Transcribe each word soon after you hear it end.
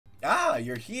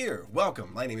you're here.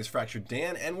 Welcome. My name is Fractured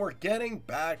Dan, and we're getting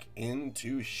back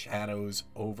into Shadows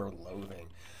over Loathing.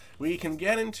 We can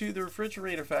get into the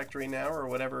refrigerator factory now, or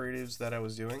whatever it is that I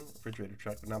was doing. Refrigerator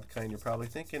truck, but not the kind you're probably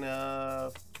thinking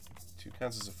of. 2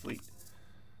 counts as a fleet.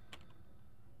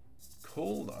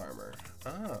 Cold armor.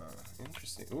 Ah,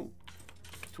 interesting. Ooh,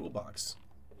 toolbox.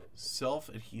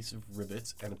 Self-adhesive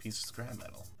rivets and a piece of scrap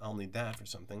metal. I'll need that for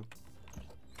something.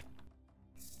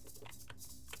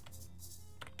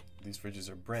 These fridges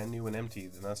are brand new and empty,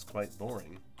 then that's quite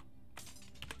boring.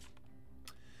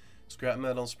 Scrap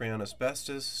metal, spray on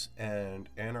asbestos, and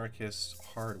anarchist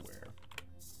hardware.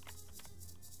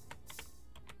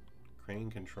 Crane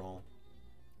control.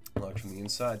 Locked from the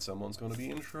inside, someone's going to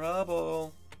be in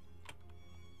trouble.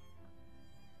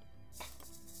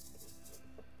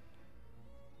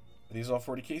 Are these all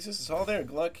 40 cases? It's all there,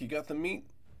 Gluck. You got the meat?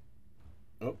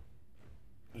 Oh.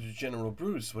 General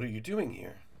Bruce, what are you doing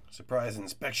here? Surprise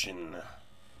inspection.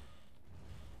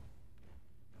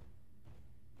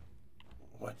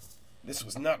 What? This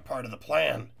was not part of the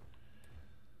plan.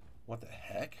 What the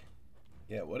heck?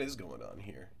 Yeah, what is going on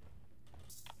here?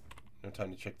 No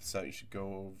time to check this out. You should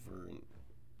go over and...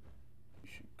 You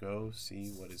should go see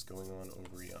what is going on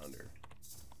over yonder.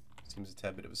 Seems a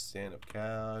tad bit of a stand-up.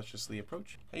 Cautiously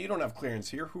approach. Hey, you don't have clearance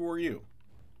here. Who are you?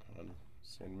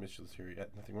 Stand Mitchell's here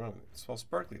yet. Nothing wrong with it. It smells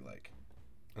sparkly-like.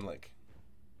 And like...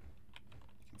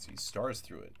 see stars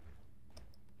through it.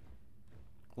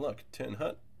 Look, tin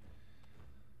hut.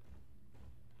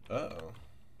 Uh-oh.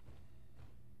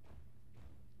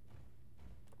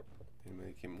 They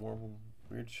make a more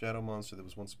weird shadow monster that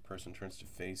was once a person turns to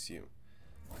face you.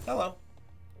 Hello.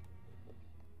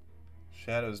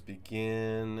 Shadows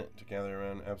begin to gather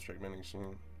around abstract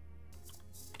menacing.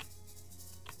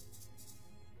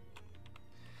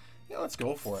 Yeah, let's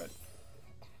go for it.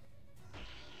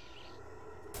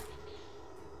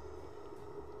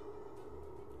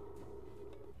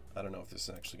 I don't know if this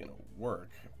is actually going to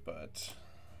work, but...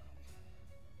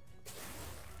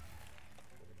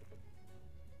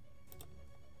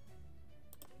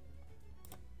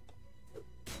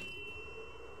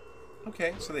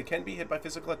 Okay, so they can be hit by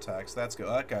physical attacks. That's good.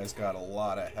 That guy's got a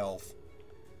lot of health.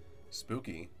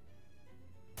 Spooky.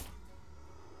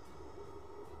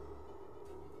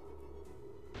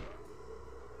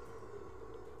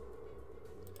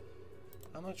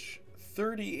 How much?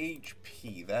 30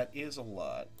 HP. That is a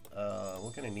lot.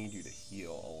 We're gonna need you to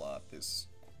heal a lot this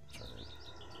turn.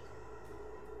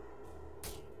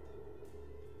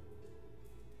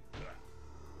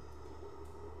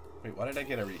 Wait, why did I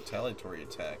get a retaliatory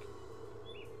attack?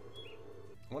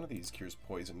 One of these cures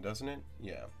poison, doesn't it?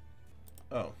 Yeah.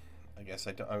 Oh, I guess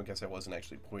I wasn't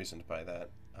actually poisoned by that.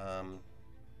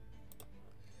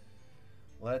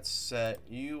 Let's set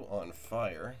you on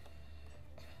fire.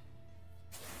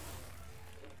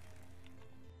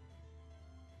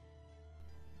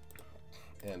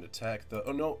 And attack the...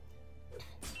 Oh, no!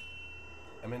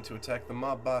 I meant to attack the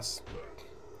mob boss.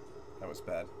 That was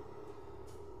bad.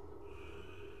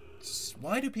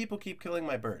 Why do people keep killing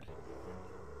my bird?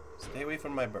 Stay away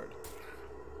from my bird.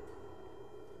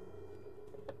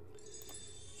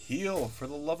 Heal! For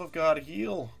the love of God,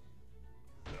 heal!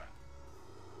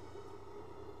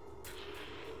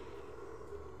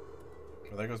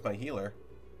 Well, there goes my healer.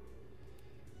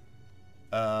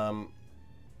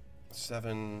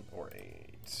 7 or 8.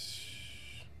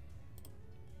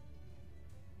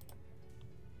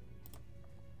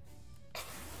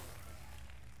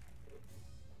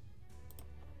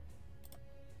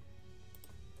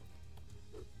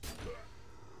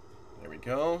 There we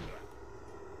go.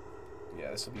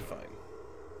 Yeah, this will be fine.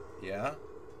 Yeah?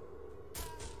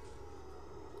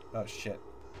 Oh, shit.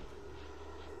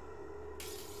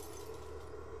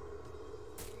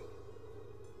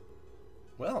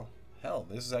 Well, hell,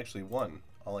 this is actually one.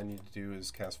 All I need to do is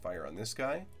cast fire on this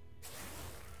guy.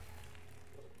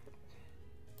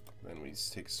 Then we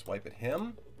take a swipe at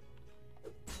him.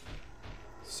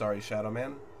 Sorry, Shadow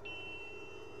Man.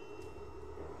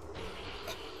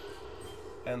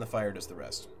 And the fire does the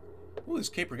rest. Ooh, this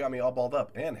caper got me all balled up.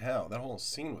 And how? That whole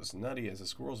scene was nutty as a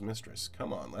squirrel's mistress.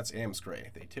 Come on, let's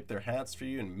amscray. They tip their hats for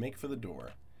you and make for the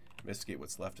door. Investigate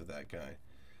what's left of that guy.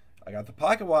 I got the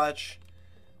pocket watch.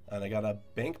 And I got a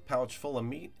bank pouch full of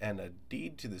meat and a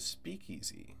deed to the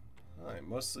speakeasy. Alright,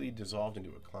 mostly dissolved into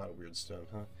a cloud of weird stuff,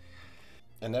 huh?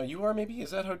 And now you are, maybe?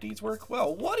 Is that how deeds work?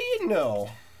 Well, what do you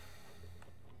know?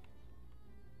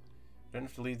 You don't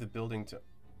have to leave the building to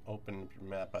open your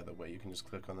map, by the way. You can just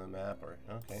click on the map, or...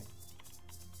 Okay.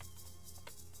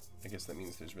 I guess that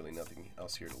means there's really nothing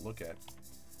else here to look at.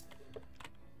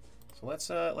 So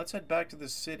let's head back to the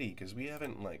city, because we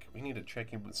haven't, like... We need to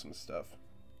check in with some stuff.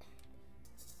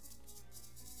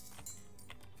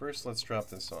 First, let's drop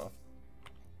this off.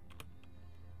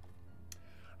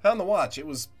 Found the watch. It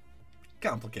was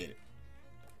complicated.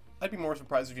 I'd be more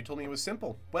surprised if you told me it was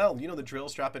simple. Well, you know the drill.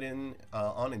 Strap it in,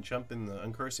 on and jump in the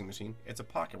uncursing machine. It's a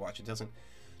pocket watch. It doesn't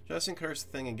just uncurse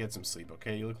the thing and get some sleep,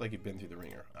 okay? You look like you've been through the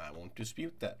ringer. I won't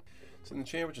dispute that. Sit in the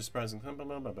chair, which is surprising.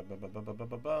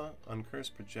 Uncurse,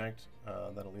 project.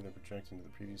 That'll either project into the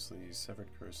previously severed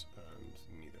curse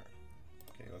and neither.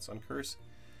 Okay, let's uncurse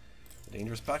the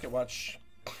dangerous pocket watch.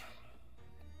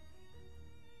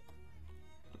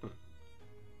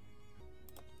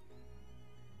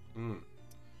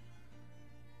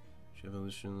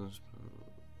 Evolutions,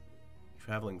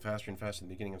 traveling faster and faster at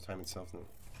the beginning of time itself. No.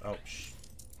 Oh, shh.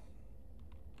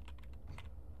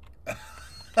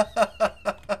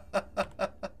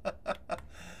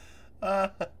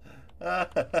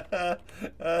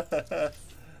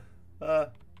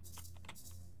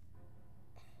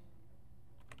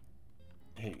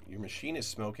 Hey, your machine is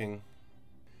smoking.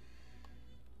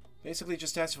 Basically,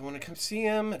 just asked if I want to come see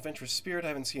him. Adventurous spirit. I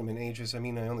haven't seen him in ages. I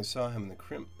mean, I only saw him in the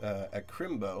at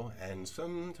Crimbo, and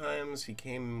sometimes he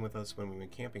came with us when we went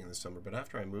camping in the summer. But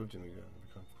after I moved and we got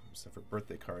stuff for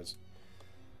birthday cards,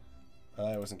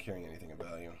 I wasn't carrying anything of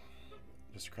value.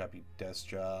 Just a crappy desk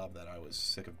job that I was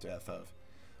sick of death of.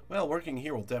 Well, working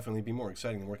here will definitely be more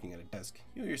exciting than working at a desk.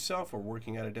 You yourself are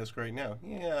working at a desk right now.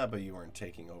 Yeah, but you aren't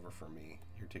taking over for me.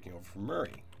 You're taking over for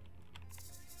Murray.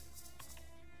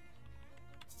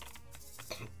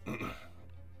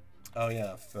 Oh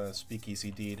yeah,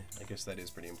 speakeasy deed. I guess that is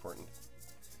pretty important.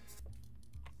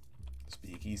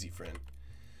 Speakeasy friend.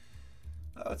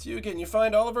 Oh, it's you again. You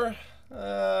find Oliver?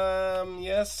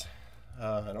 Yes.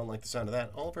 I don't like the sound of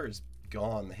that. Oliver is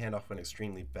gone. The handoff went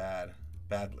extremely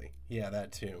badly. Yeah,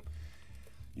 that too.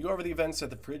 You go over the events at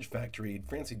the fridge factory.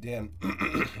 Fancy Dan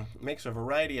makes a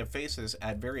variety of faces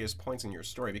at various points in your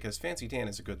story because Fancy Dan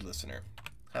is a good listener.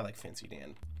 I like Fancy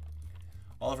Dan.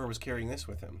 Oliver was carrying this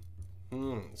with him.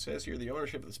 Says here the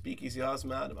ownership of the speakeasy is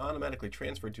automatically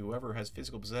transferred to whoever has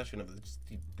physical possession of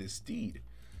this deed.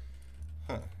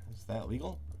 Huh, is that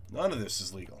legal? None of this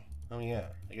is legal. Oh yeah,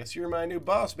 I guess you're my new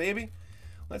boss, baby.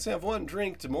 Let's have one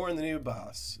drink to mourn the new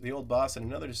boss, the old boss, and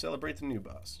another to celebrate the new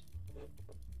boss.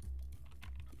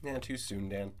 Yeah, too soon,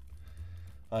 Dan.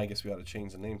 I guess we ought to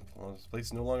change the name. Well, this place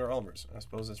is no longer Oliver's. I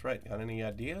suppose that's right. Got any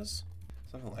ideas?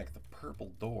 Something like the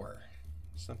Purple Door.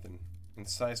 Something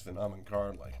incisive and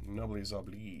avant-garde, like nobody's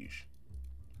oblige.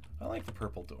 I like the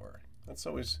Purple Door. That's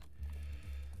always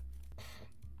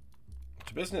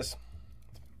to business.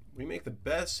 We make the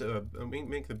best. We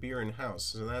make the beer in house,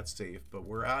 so that's safe. But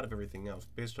we're out of everything else.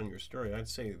 Based on your story, I'd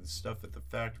say the stuff at the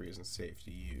factory isn't safe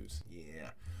to use.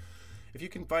 Yeah. If you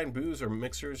can find booze or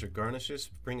mixers or garnishes,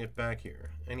 bring it back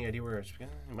here. Any idea where it's? You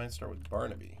might start with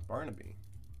Barnaby. Barnaby.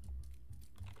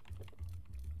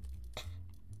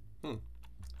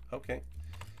 Okay.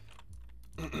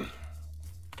 Let's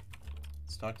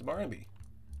talk to Barnaby.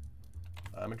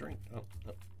 I'm a drink. Oh.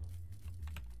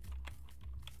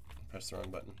 Press the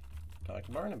wrong button. Talk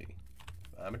to Barnaby.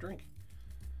 I'm a drink.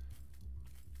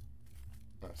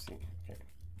 Let's see. Okay.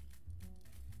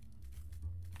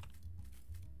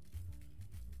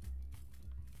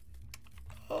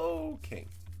 Okay.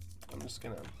 I'm just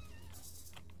gonna...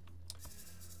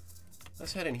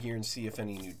 Let's head in here and see if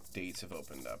any new dates have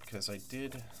opened up, because I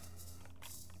did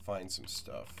find some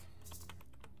stuff.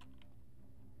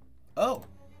 Oh!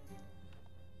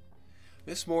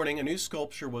 This morning, a new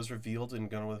sculpture was revealed in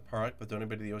Gunwood Park, but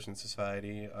donated to the Ocean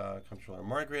Society. Comptroller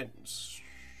Margaret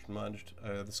smudged.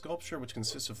 The sculpture, which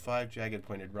consists of 5 jagged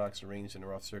pointed rocks arranged in a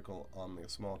rough circle on the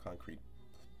small concrete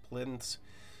plinths,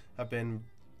 have been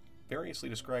variously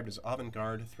described as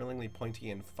avant-garde, thrillingly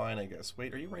pointy, and fine, I guess.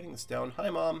 Wait, are you writing this down? Hi,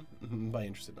 Mom! By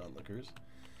interested onlookers.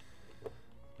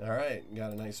 Alright,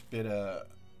 got a nice bit of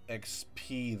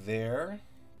XP there.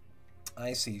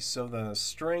 I see, so the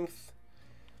strength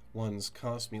ones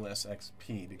cost me less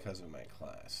XP because of my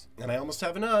class. And I almost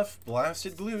have enough!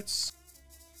 Blasted glutes!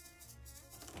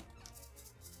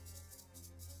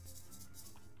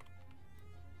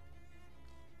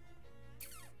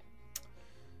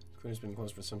 Clear's been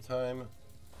closed for some time.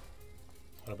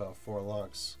 What about 4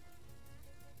 locks?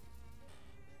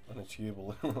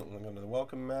 Unachievable. I'm going to the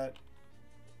welcome mat.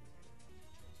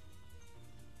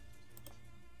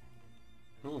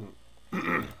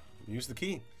 Use the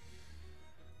key.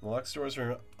 The lock stores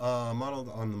are modeled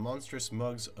on the monstrous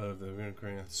mugs of the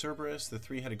Cerberus, the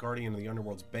 3-headed guardian of the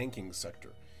underworld's banking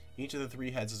sector. Each of the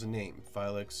 3 heads has a name: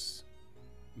 Phylix,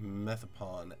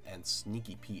 Methapon, and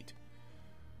Sneaky Pete.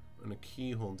 And a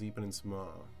keyhole deep in its maw.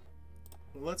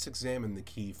 Well, let's examine the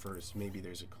key first. Maybe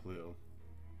there's a clue.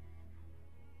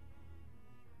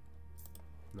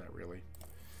 Not really.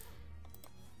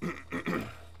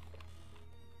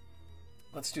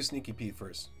 Let's do Sneaky Pete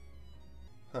first.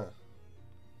 Huh.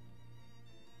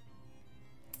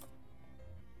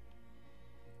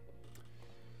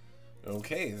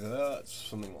 Okay, that's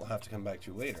something we'll have to come back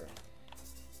to later.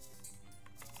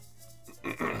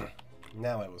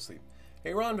 Now I will sleep.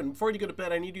 Hey Ronvin, before you go to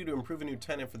bed, I need you to improve a new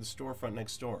tenant for the storefront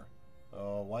next door.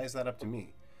 Why is that up to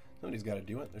me? Somebody's got to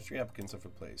do it. There's 3 applicants up for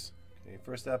place. Okay,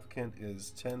 first applicant is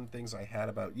 10 things I had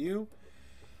about you.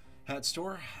 Hat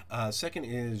store. Second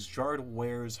is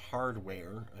Jardware's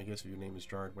Hardware. I guess if your name is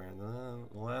Jardware. The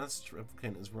last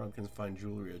applicant is Ronvin's Fine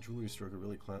Jewelry. A jewelry store could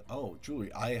really oh,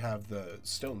 jewelry. I have the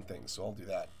stone thing, so I'll do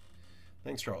that.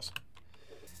 Thanks, Charles.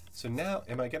 So now,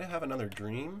 am I going to have another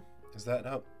dream? Is that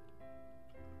how...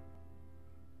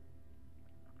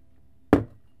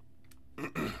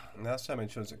 Last time I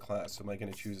chose a class, so am I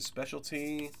going to choose a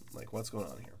specialty? Like, what's going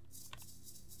on here?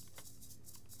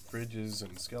 Fridges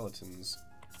and skeletons.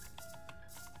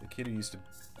 The kid who used to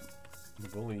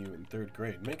bully you in 3rd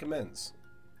grade. Make amends.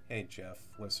 Hey, Jeff,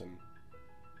 listen.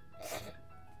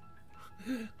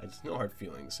 I just no hard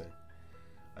feelings.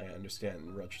 I understand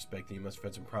in retrospect that you must have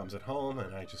had some problems at home,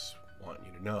 and I just want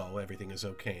you to know everything is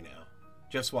okay now.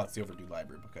 Jeff Swat's the overdue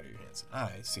library book out of your hands.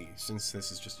 I see. Since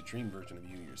this is just a dream version of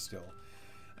you, you're still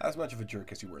as much of a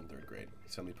jerk as you were in 3rd grade.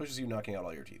 He suddenly pushes you, knocking out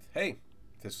all your teeth. Hey,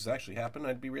 if this was actually happening,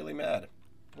 I'd be really mad.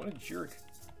 What a jerk.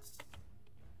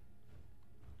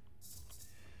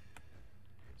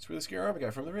 It's really scary armor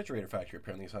guy from the refrigerator factory.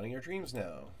 Apparently he's haunting your dreams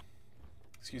now.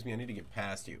 Excuse me, I need to get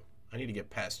past you. I need to get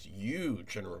past you,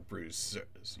 General Bruce, sir.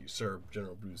 You, sir,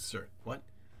 General Bruce, sir. What?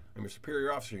 I'm your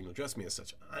superior officer. You can address me as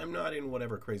such. I'm not in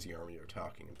whatever crazy armor you're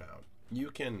talking about.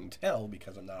 You can tell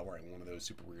because I'm not wearing one of those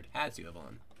super weird hats you have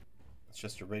on. It's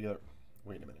just a regular...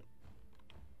 Wait a minute.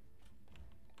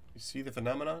 You see the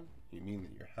phenomenon? You mean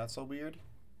that your hat's all weird?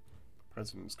 The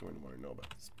president's going to want to know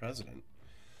about this. President?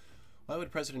 Why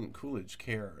would President Coolidge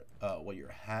care what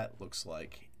your hat looks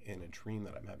like in a dream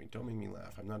that I'm having? Don't make me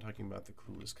laugh. I'm not talking about the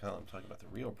clueless Kyle. I'm talking about the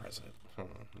real president.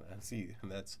 See,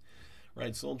 that's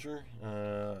right, soldier.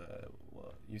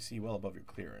 Well, you see well above your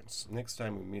clearance. Next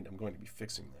time we meet, I'm going to be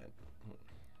fixing that.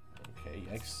 Okay,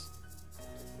 yikes.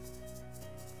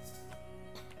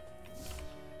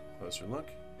 Closer look.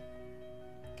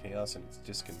 Chaos and its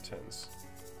discontents.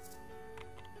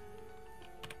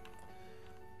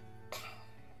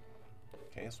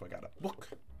 Okay, so I got a book.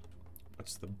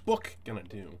 What's the book gonna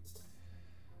do?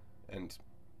 And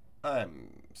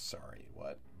I'm sorry,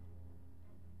 what?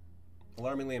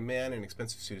 Alarmingly, a man in an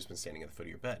expensive suit has been standing at the foot of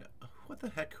your bed. What the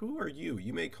heck? Who are you?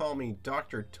 You may call me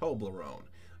Dr. Toblerone.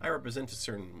 I represent a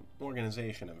certain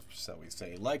organization of, shall we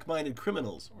say, like-minded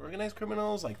criminals. Organized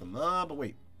criminals like the mob.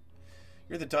 Wait,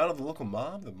 you're the Don of the local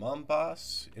mob? The mom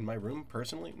boss in my room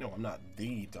personally? No, I'm not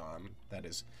the Don. That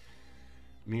is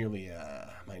merely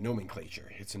my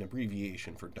nomenclature. It's an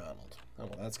abbreviation for Donald. Oh,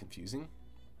 well, that's confusing.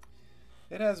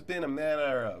 It has been a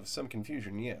matter of some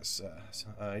confusion, yes.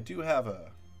 I do have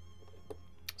a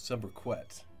sobriquet,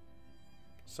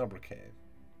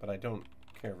 but I don't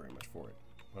care very much for it.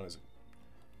 What is it?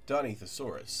 Donny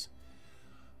Thesaurus.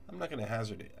 I'm not going to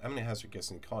hazard it. I'm going to hazard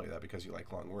guessing to call you that because you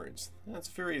like long words. That's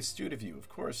very astute of you. Of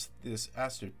course, this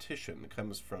astertition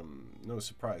comes from no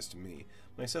surprise to me.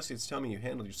 My associates tell me you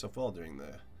handled yourself well during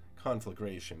the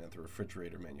conflagration at the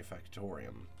refrigerator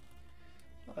manufactorium.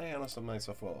 I handle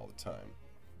myself well all the time.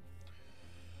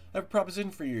 I have a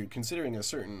proposition for you, considering a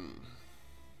certain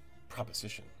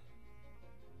proposition.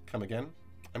 Come again?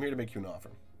 I'm here to make you an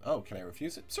offer. Oh, can I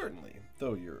refuse it? Certainly,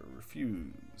 though your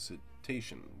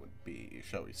refusation would be,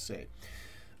 shall we say,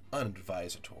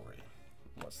 unadvisatory.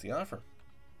 What's the offer?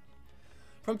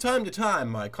 From time to time,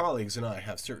 my colleagues and I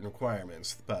have certain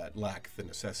requirements, but lack the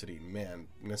necessary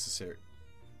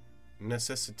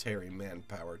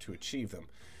manpower to achieve them.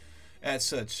 At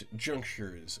such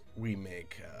junctures, we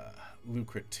make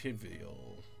lucrative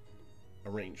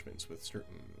arrangements with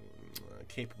certain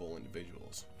capable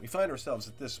individuals. We find ourselves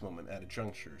at this moment at a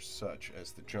juncture such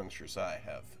as the junctures I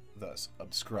have thus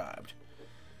subscribed.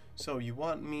 So you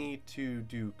want me to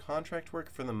do contract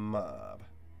work for the mob?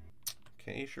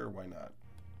 Okay, sure, why not?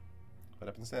 What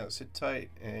happens now? Sit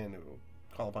tight and it will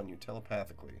call upon you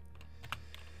telepathically.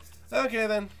 Okay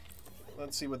then.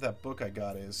 Let's see what that book I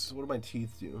got is. What do my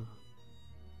teeth do?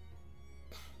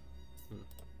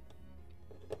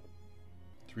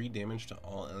 3 damage to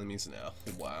all enemies now.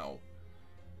 Wow.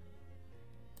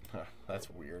 Huh, that's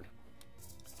weird.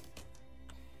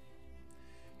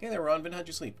 Hey there, Ronvin. How'd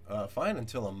you sleep? Fine,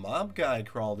 until a mob guy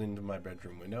crawled into my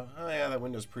bedroom window. Oh yeah, that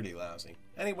window's pretty lousy.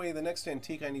 Anyway, the next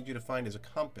antique I need you to find is a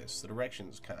compass. The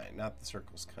directions kind, not the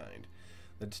circles kind.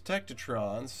 The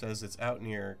Detectatron says it's out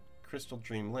near Crystal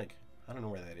Dream Lake. I don't know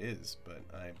where that is, but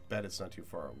I bet it's not too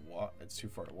far to walk. It's too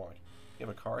far to walk. You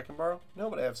have a car I can borrow? No,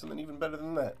 but I have something even better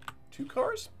than that. 2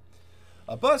 cars?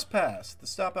 A bus pass. The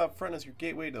stop out front is your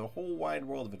gateway to the whole wide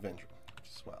world of adventure.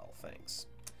 Swell, thanks.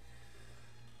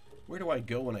 Where do I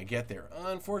go when I get there?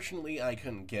 Unfortunately, I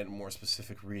couldn't get more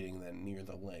specific reading than near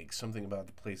the lake. Something about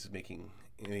the place is making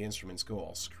the instruments go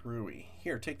all screwy.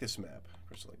 Here, take this map.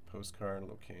 First, like postcard.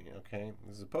 Okay.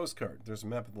 This is a postcard. There's a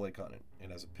map of the lake on it.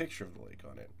 It has a picture of the lake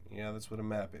on it. Yeah, that's what a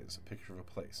map is. A picture of a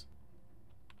place.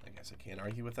 I guess I can't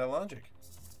argue with that logic.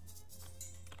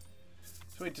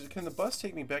 So wait, can the bus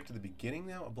take me back to the beginning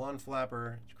now? A blonde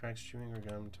flapper cracks chewing her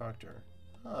gum. Talk to her.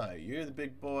 Hi, you're the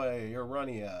big boy. You're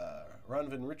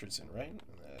Ronvin Richardson, right?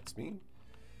 That's me.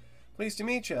 Pleased to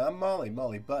meet you. I'm Molly.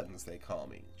 Molly Buttons, they call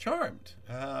me. Charmed.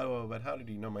 But how did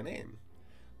you know my name?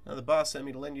 Now, the boss sent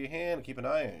me to lend you a hand and keep an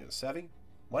eye on you. Savvy?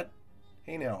 What?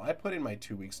 Hey, now, I put in my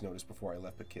 2 weeks' notice before I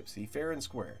left Poughkeepsie, fair and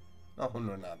square. Oh,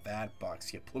 no, not that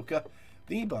box, you pluka.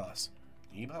 The boss.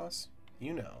 The boss?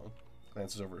 You know.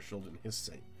 Glances over her shoulder in his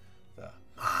sight. The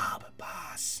mob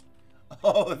boss.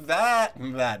 Oh,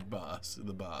 that boss.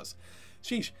 The boss.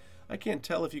 Sheesh, I can't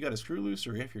tell if you got a screw loose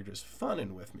or if you're just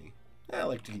funning with me. I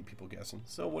like to keep people guessing.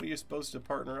 So what are you supposed to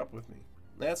partner up with me?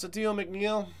 That's the deal,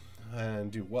 McNeil.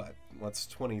 And do what? What's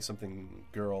 20-something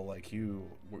girl like you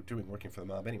doing working for the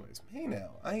mob anyways? Hey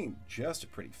now, I ain't just a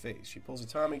pretty face. She pulls a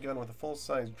Tommy gun with a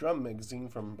full-size drum magazine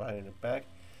from behind her back,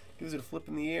 gives it a flip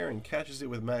in the air, and catches it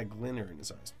with mad glimmer in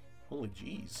his eyes. Holy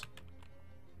jeez.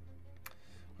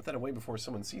 Put that away before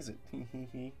someone sees it.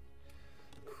 Hee.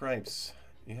 Cripes.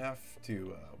 You have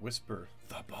to whisper,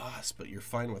 the boss, but you're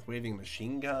fine with waving a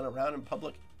machine gun around in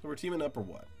public? So we're teaming up or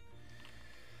what?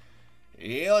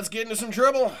 Yeah, let's get into some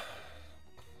trouble.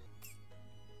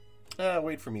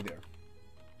 Wait for me there.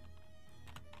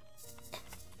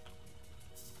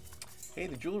 Hey,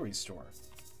 the jewelry store.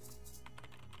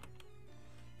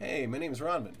 Hey, my name's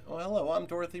Ronvin. Oh, hello, I'm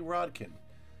Dorothy Rodkin.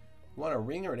 Want a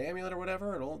ring or an amulet or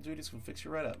whatever? An old duties can fix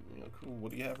you right up. You know, cool.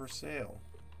 What do you have for sale?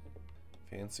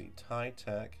 Fancy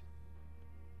tie-tack.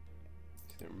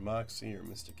 Either Moxie or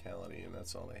Mysticality, and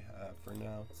that's all they have for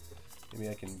now. Maybe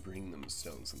I can bring them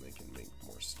stones and they can make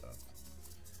more stuff.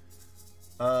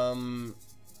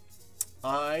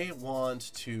 I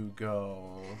want to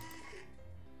go...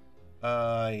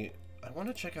 I want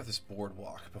to check out this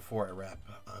boardwalk before I wrap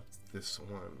up this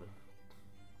one.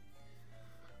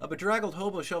 A bedraggled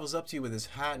hobo shovels up to you with his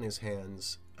hat in his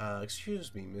hands.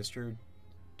 Excuse me, mister.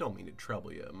 Don't mean to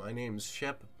trouble you. My name's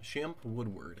Shemp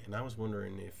Woodward, and I was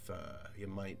wondering if you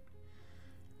might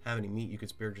have any meat you could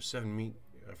spare. Just 7 meat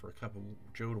for a cup of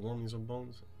Joe to warm these old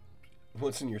bones.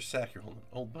 What's in your sack? You're holding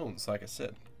old bones, like I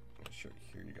said. Sure,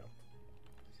 here you go.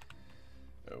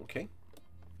 Okay.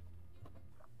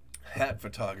 Hat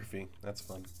photography. That's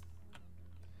fun.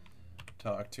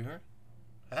 Talk to her.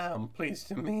 I'm pleased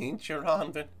to meet you,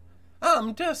 Ronvin.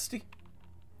 I'm Dusty.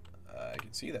 I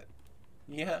can see that.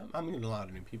 Yeah, I'm meeting a lot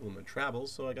of new people in my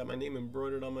travels, so I got my name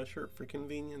embroidered on my shirt for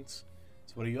convenience.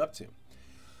 So what are you up to?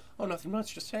 Oh, nothing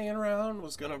much, just hanging around.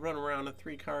 Was gonna run around a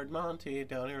 3-card Monty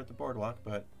down here at the boardwalk,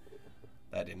 but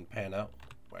that didn't pan out.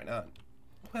 Why not?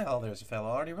 Well, there's a fellow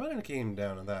already running a game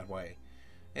down that way.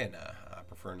 And I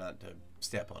prefer not to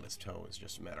step on his toe. It's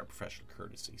just a matter of professional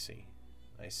courtesy, see?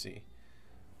 I see.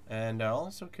 And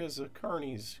also because the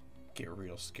carnies get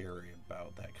real scary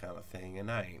about that kind of thing,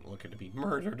 and I ain't looking to be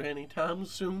murdered anytime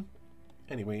soon.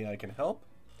 Anyway, I can help?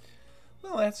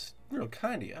 Well, that's real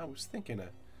kind of you. I was thinking of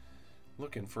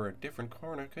looking for a different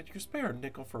corner. Could you spare a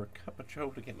nickel for a cup of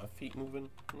joe to get my feet moving?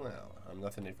 Well, I'm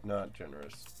nothing if not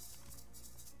generous.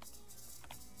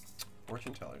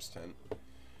 Fortune teller's tent.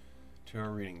 2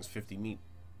 hour readings, 50 meat.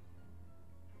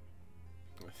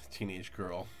 With a teenage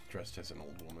girl dressed as an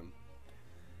old woman.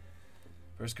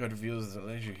 First card reveals the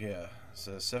leisure here. It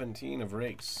says 17 of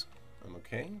rakes. I'm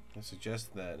okay. It suggests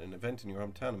that an event in your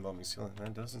hometown involving stealing.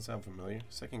 That doesn't sound familiar.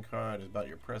 Second card is about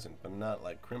your present, but not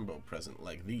like Crimbo present,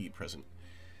 like the present.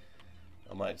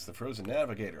 Oh my, it's the Frozen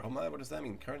Navigator. Oh my, what does that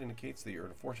mean? Card indicates that you're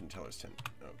at a fortune teller's tent.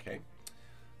 Okay.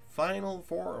 Final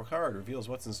 4 card reveals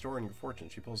what's in store in your fortune.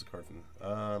 She pulls a card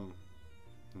from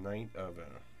Knight of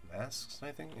Masks,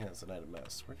 I think? Yeah, it's the Knight of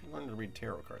Masks. Where did you learn to read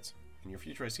tarot cards? In your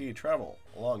future, I see you travel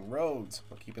along roads.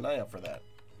 I'll keep an eye out for that.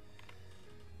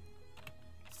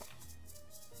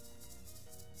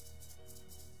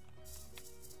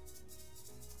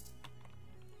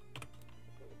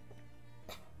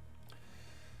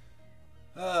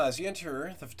 As you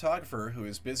enter, the photographer, who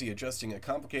is busy adjusting a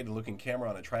complicated-looking camera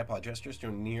on a tripod, gestures to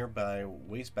a nearby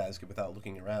wastebasket without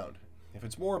looking around. If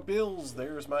it's more bills,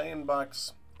 there's my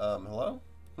inbox. Hello?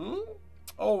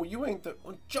 Oh, you ain't the...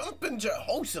 Jumping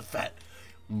Jehoshaphat!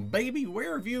 Baby,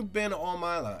 where have you been all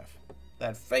my life?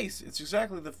 That face, it's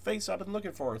exactly the face I've been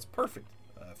looking for. It's perfect.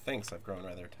 Thanks, I've grown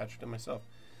rather attached to myself.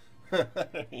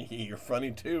 You're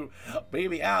funny too.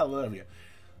 Baby, I love you.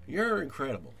 You're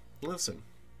incredible. Listen,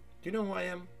 do you know who I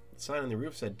am? The sign on the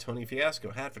roof said Tony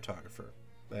Fiasco, hat photographer.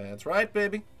 That's right,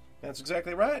 baby. That's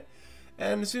exactly right.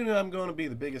 And soon I'm going to be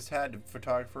the biggest hat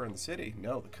photographer in the city.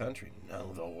 No, the country.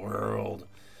 No, the world.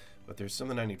 But there's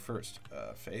something I need first.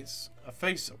 A face, a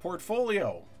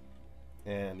portfolio.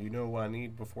 And you know what I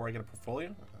need before I get a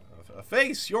portfolio? A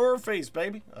face, your face,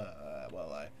 baby.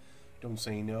 Well, I don't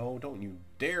say no. Don't you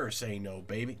dare say no,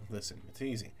 baby. Listen, it's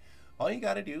easy. All you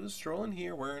gotta do is stroll in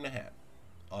here wearing a hat.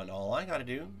 And all I gotta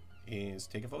do is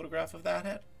take a photograph of that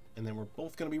hat, and then we're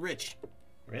both gonna be rich.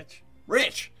 Rich?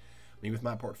 Rich! Me with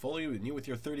my portfolio, and you with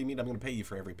your 30 meat, I'm gonna pay you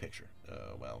for every picture.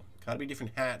 Well, gotta be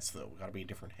different hats, though. Gotta be a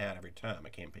different hat every time. I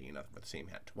can't pay you nothing for the same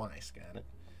hat twice, got it?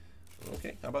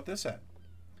 Okay, how about this hat?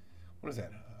 What is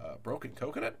that? Broken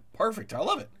coconut? Perfect, I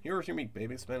love it. Here's your meat,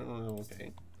 baby.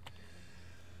 Okay.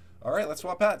 Alright, let's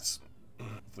swap hats.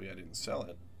 Hopefully I didn't sell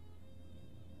it.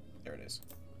 There it is.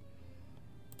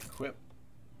 Equip.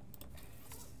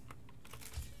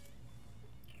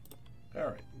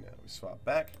 Alright, now we swap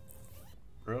back.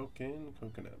 Broken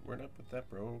coconut. Where'd I put that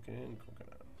broken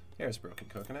coconut? Here's broken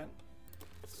coconut.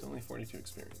 It's only 42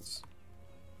 experience.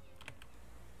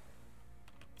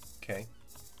 Okay.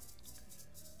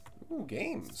 Ooh,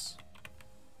 games.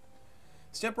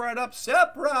 Step right up,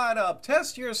 step right up.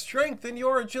 Test your strength and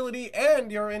your agility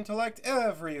and your intellect.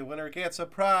 Every winner gets a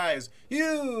prize.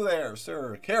 You there,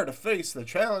 sir, care to face the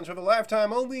challenge of a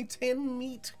lifetime? Only 10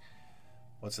 meat.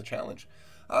 What's the challenge?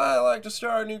 I like to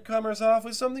start newcomers off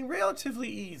with something relatively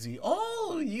easy.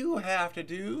 All you have to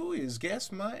do is guess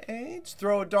my age,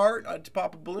 throw a dart to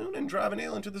pop a balloon, and drive a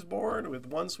nail into this board with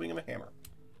one swing of a hammer.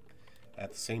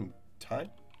 At the same time?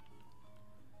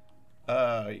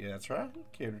 Yeah, that's right.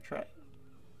 Care to try?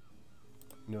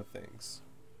 No thanks.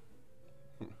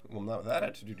 Well, not with that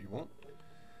attitude, you won't.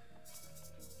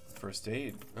 First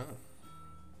aid. Oh.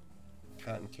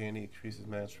 Cotton candy increases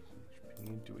match.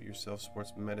 Do-it-yourself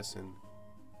sports medicine.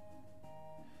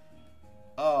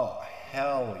 Oh,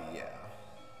 hell yeah.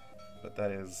 But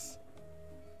that is...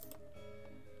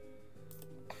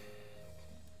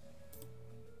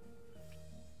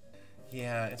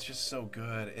 Yeah, it's just so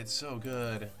good. It's so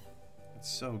good. It's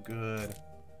so good.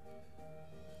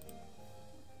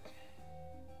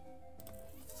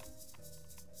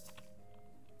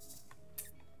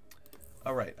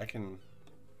 Alright, I can...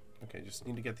 Okay, just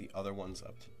need to get the other ones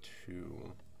up to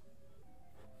 2.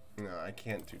 No, I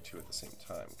can't do 2 at the same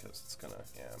time, because it's gonna...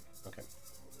 Yeah, okay.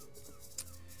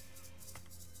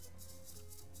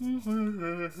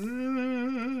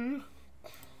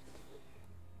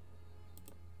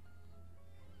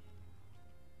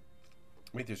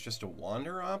 Wait, there's just a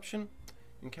wander option?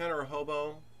 Encounter a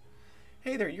hobo.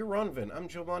 Hey there, you're Ronvin. I'm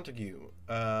Joe Montague.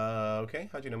 Okay,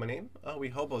 how'd you know my name? Oh, we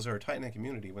hobos are a tight-knit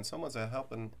community. When someone's been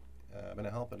helping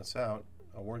us out,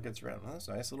 a word gets around. Well, that's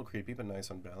nice, a little creepy, but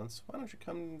nice on balance. Why don't you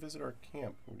come and visit our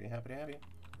camp? We'd be happy to have you.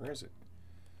 Where is it?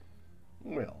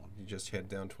 Well, you just head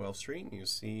down 12th Street and you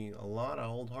see a lot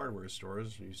of old hardware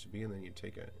stores there used to be, and then you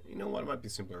take a... You know what? It might be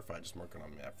simpler if I just mark it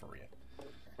on a map for you.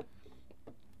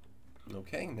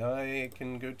 Okay, now I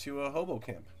can go to a hobo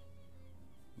camp.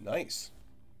 Nice.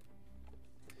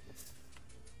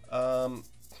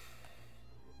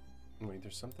 Wait,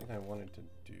 there's something I wanted to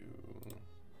do.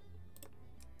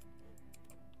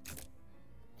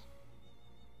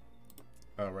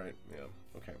 Oh, right, yeah,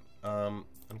 okay.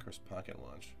 Uncursed pocket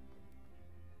launch.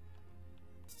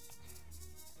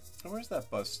 Oh, where's that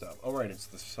bus stop? Oh, right, it's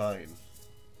the sign.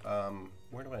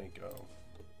 Where do I go?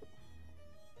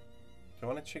 Do I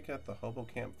want to check out the hobo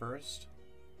camp first?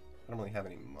 I don't really have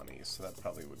any money, so that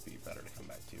probably would be better to come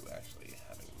back to actually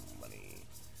having money.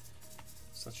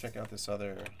 So let's check out this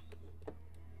other...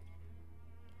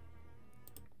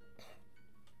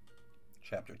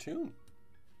 Chapter 2.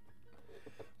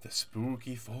 The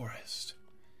Spooky Forest.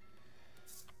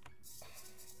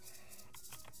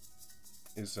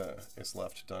 Is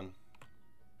left done.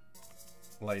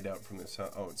 Light out from this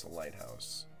house. Oh, it's a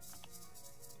lighthouse.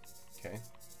 Okay.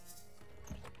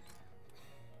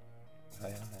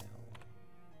 Hi.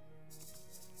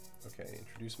 Okay,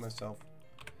 introduce myself.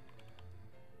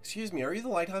 Excuse me, are you the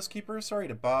lighthouse keeper? Sorry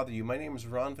to bother you. My name is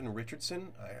Ronvin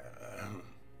Richardson.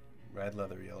 Red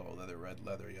leather, yellow leather, red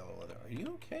leather, yellow leather. Are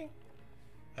you okay?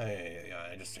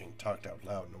 I just ain't talked out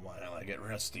loud in a while. I get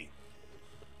rusty.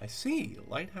 I see.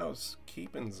 Lighthouse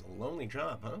keeping's a lonely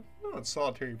job, huh? Oh, it's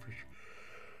solitary for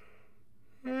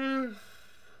sure.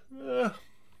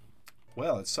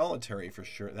 Well, it's solitary for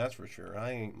sure. That's for sure.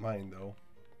 I ain't mine, though.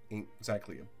 ain't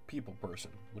exactly a people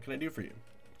person. What can I do for you?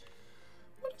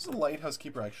 What does a lighthouse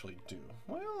keeper actually do?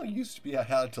 Well, it used to be I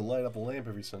had to light up a lamp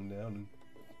every sundown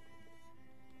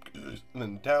and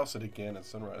then douse it again at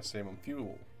sunrise to save on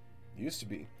fuel. Used to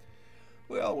be.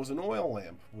 Well, it was an oil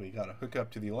lamp. We got a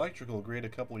hookup to the electrical grid a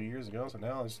couple of years ago, so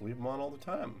now I just leave them on all the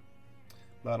time.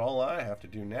 About all I have to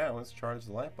do now is charge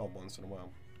the light bulb once in a while.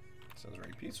 Sounds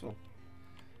very peaceful.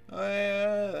 Oh,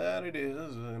 yeah, that it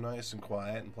is. Nice and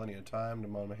quiet and plenty of time to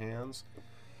on my hands.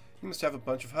 You must have a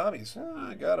bunch of hobbies.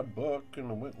 I got a book and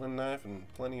a whittling knife and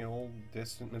plenty of old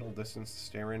middle distance to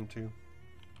stare into.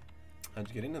 How'd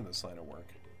you get into this line of work?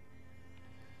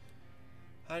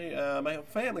 My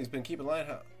family's been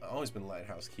always been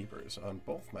lighthouse keepers on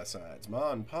both my sides.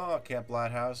 Ma and Pa kept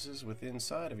lighthouses within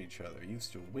sight of each other.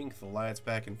 Used to wink the lights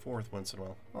back and forth once in a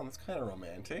while. Oh, that's kind of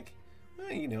romantic.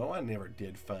 Well, you know, I never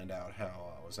did find out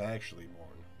how I was actually born.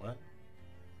 What?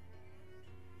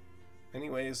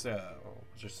 Anyways,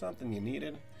 was there something you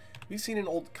needed? We've seen an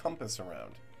old compass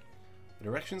around. The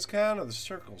directions count or the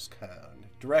circles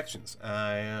count? Directions.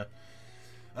 I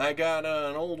got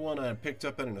an old one I picked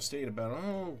up at an estate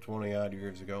about 20 odd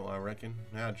years ago, I reckon.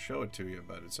 I'd show it to you,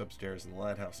 but it's upstairs and the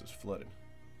lighthouse is flooded.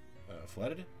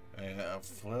 Flooded? I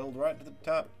filled right to the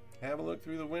top. Have a look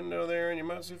through the window there and you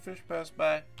might see fish pass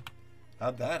by.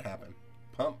 How'd that happen?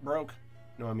 Pump broke?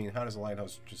 No, I mean, how does a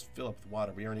lighthouse just fill up with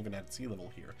water? We aren't even at sea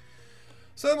level here.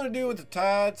 Something to do with the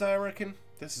tides, I reckon.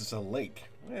 This is a lake.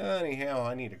 Well, anyhow,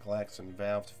 I need a Glaxon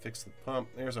valve to fix the pump.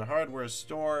 There's a hardware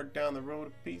store down the road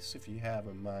a piece if you have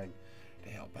a mind to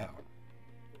help out.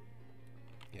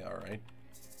 Yeah, alright.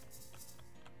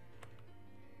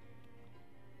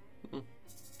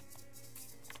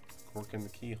 Cork in the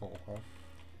keyhole, huh?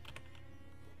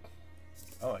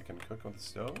 Oh, I can cook on the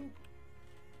stove?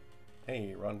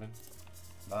 Hey, Ronvin.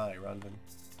 Bye, Ronvin.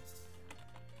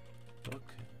 Book.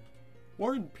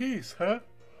 War and Peace, huh?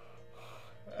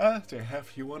 That's a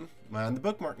hefty one. Mind the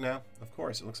bookmark now. Of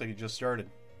course, it looks like you just started.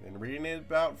 Been reading it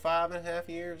about 5.5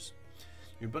 years.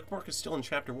 Your bookmark is still in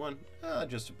chapter 1. I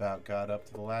just about got up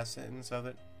to the last sentence of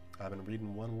it. I've been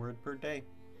reading 1 word per day.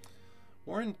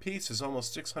 War and Peace is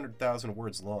almost 600,000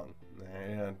 words long.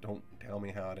 Don't tell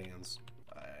me how it ends.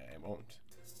 I won't.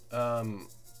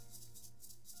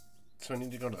 So I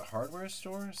need to go to the hardware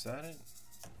store? Is that it?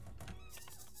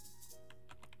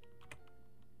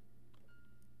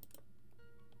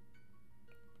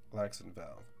 Glaxon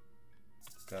valve.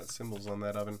 Got symbols on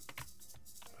that oven.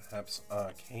 Perhaps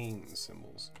arcane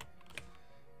symbols.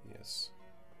 Yes.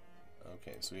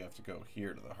 Okay, so we have to go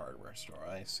here to the hardware store.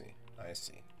 I see. I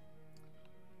see.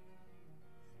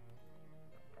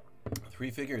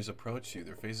 3 figures approach you,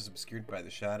 their faces obscured by the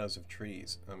shadows of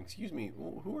trees. Excuse me,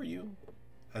 who are you?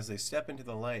 As they step into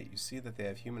the light, you see that they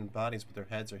have human bodies, but their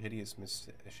heads are hideous,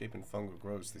 misshapen fungal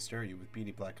growths. They stare at you with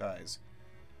beady black eyes.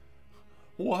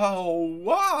 Wow!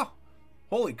 Wow!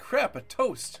 Holy crap, a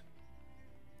toast!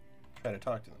 Try to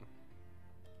talk to them.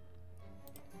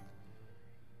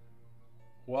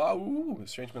 Wow! The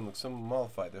strange men look somewhat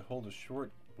mollified. They hold a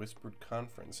short, whispered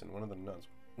conference, and one of them nods.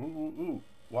 Ooh, ooh, ooh.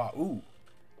 Wow, ooh.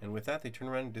 And with that, they turn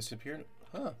around and disappear.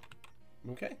 Huh.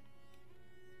 Okay.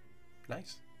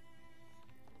 Nice.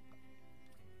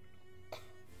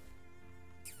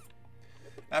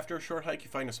 After a short hike, you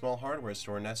find a small hardware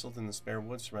store nestled in the spare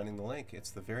woods surrounding the lake.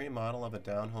 It's the very model of a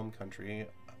down-home country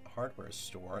hardware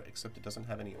store, except it doesn't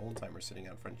have any old-timers sitting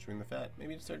out front chewing the fat.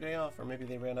 Maybe it's their day off, or maybe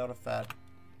they ran out of fat.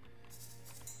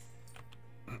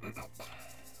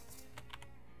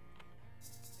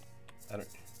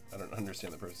 I don't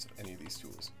understand the purpose of any of these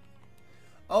tools.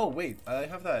 Oh, wait, I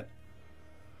have that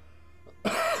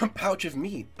pouch of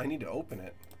meat. I need to open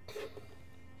it.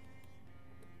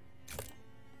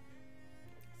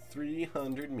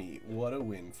 300 meat. What a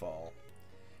windfall.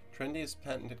 Trendiest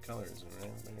patented colors.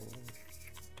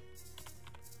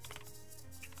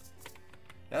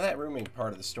 Now that room ain't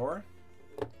part of the store.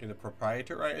 You're the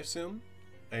proprietor, I assume?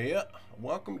 Yeah.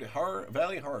 Welcome to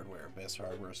Valley Hardware. Best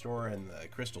hardware store in the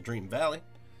Crystal Dream Valley.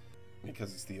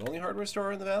 Because it's the only hardware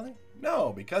store in the valley?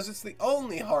 No, because it's the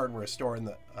only hardware store in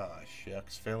the... Ah,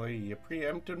 shucks, Philly. You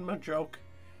preempted my joke.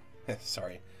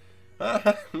 Sorry.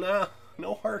 No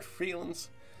hard feelings.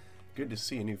 Good to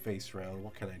see a new face around.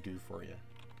 What can I do for you?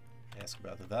 Ask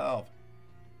about the valve.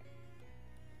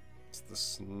 It's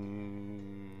the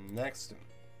next.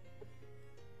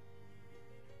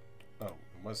 Oh,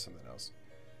 it was something else.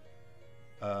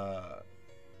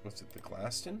 Was it the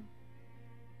Glaston?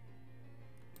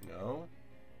 No.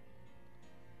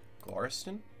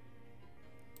 Glarston?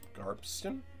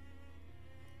 Garpston?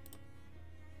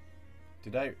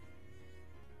 Did I...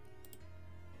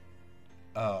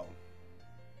 Oh.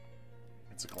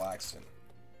 It's a Glaxton.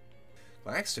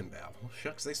 Blackston valve. Well,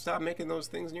 shucks, they stopped making those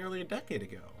things nearly a decade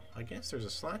ago. I guess there's a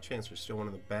slight chance there's still one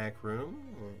in the back room.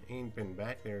 Ain't been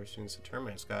back there since the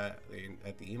termites got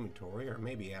at the inventory, or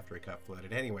maybe after it got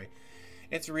flooded. Anyway,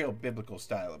 it's a real biblical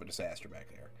style of a disaster back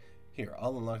there. Here,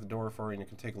 I'll unlock the door for you and you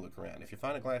can take a look around. If you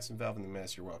find a Blackston valve in the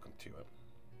mess, you're welcome to it.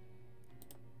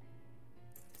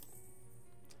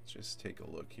 Let's just take a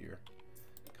look here.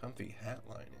 Comfy hat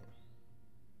lining.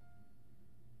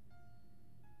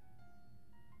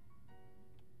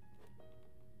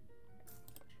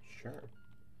 Sure.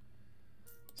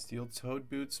 Steel-toed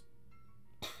boots.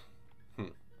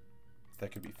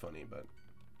 That could be funny, but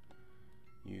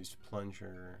used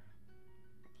plunger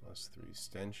 +3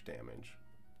 stench damage.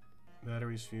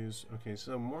 Batteries fuse. Okay,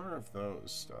 so more of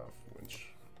those stuff, which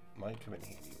might come in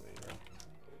handy later.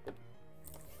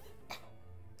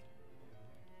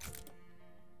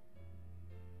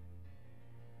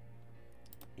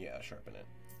 Yeah, sharpen it.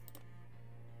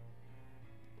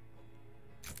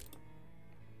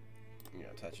 Yeah,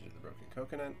 attach it to the broken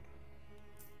coconut.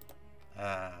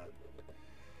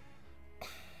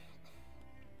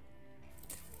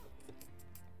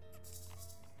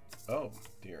 Oh,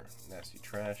 dear. Nasty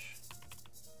trash.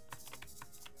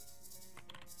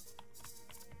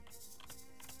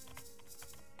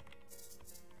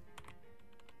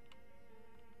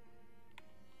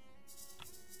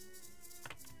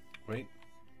 Wait.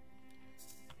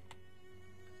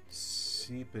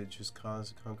 Seepage has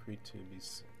caused concrete to be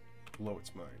below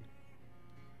its mind.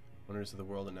 Wonders of the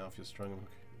world and now feel strong.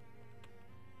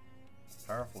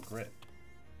 Powerful grit.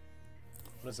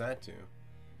 What does that do?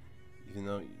 Even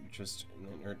though you're just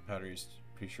an inert powder, you're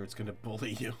pretty sure it's going to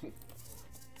bully you.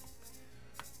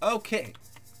 Okay.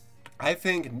 I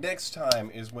think next time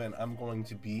is when I'm going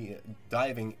to be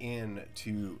diving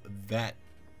into that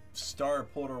star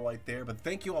portal right there. But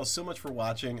thank you all so much for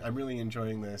watching. I'm really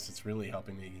enjoying this. It's really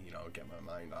helping me, you know, get my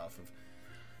mind off of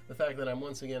the fact that I'm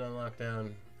once again on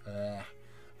lockdown.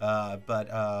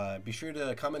 But be sure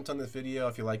to comment on this video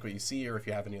if you like what you see, or if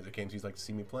you have any other games you'd like to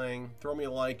see me playing. Throw me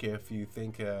a like if you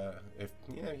think if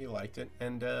you liked it,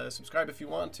 and subscribe if you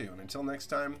want to. And until next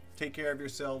time, take care of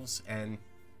yourselves and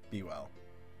be well.